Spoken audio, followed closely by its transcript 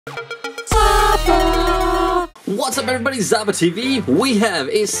What's up everybody, ZabaTV. We have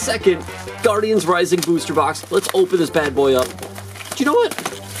a second Guardians Rising booster box. Let's open this bad boy up. Do you know what?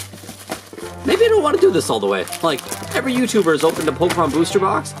 Maybe I don't want to do this all the way. Like, every YouTuber has opened a Pokemon booster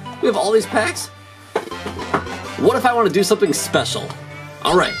box. We have all these packs. What if I want to do something special?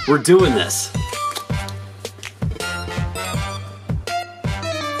 Alright, we're doing this.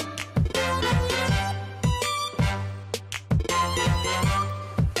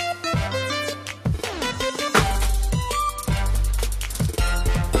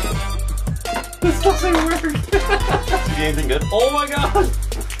 This doesn't work. Did you get anything good? Oh my god!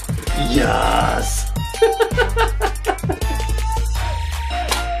 Yes!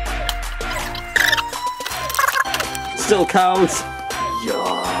 Still counts.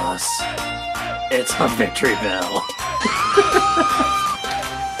 Yes! It's a victory bell.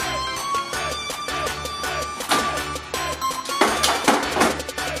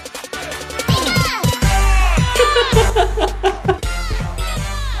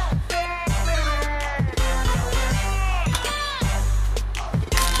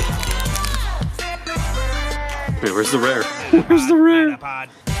 Wait, where's the rare? Where's the rare?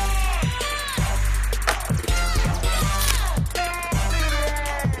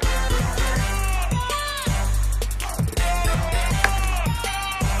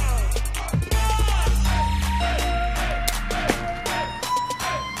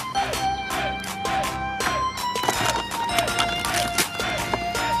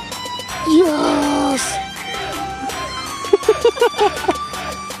 Yes!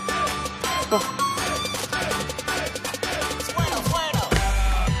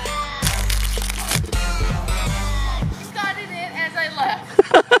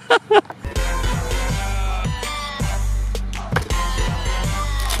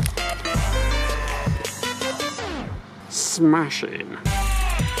 Smashing.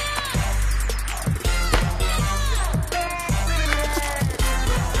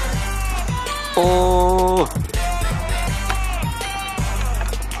 Oh.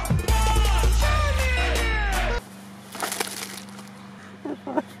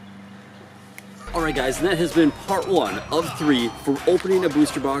 Alright guys, and that has been part 1 of 3 for opening a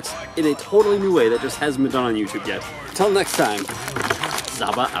booster box in a totally new way that just hasn't been done on YouTube yet. Till next time,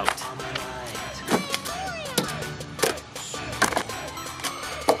 Zaba out.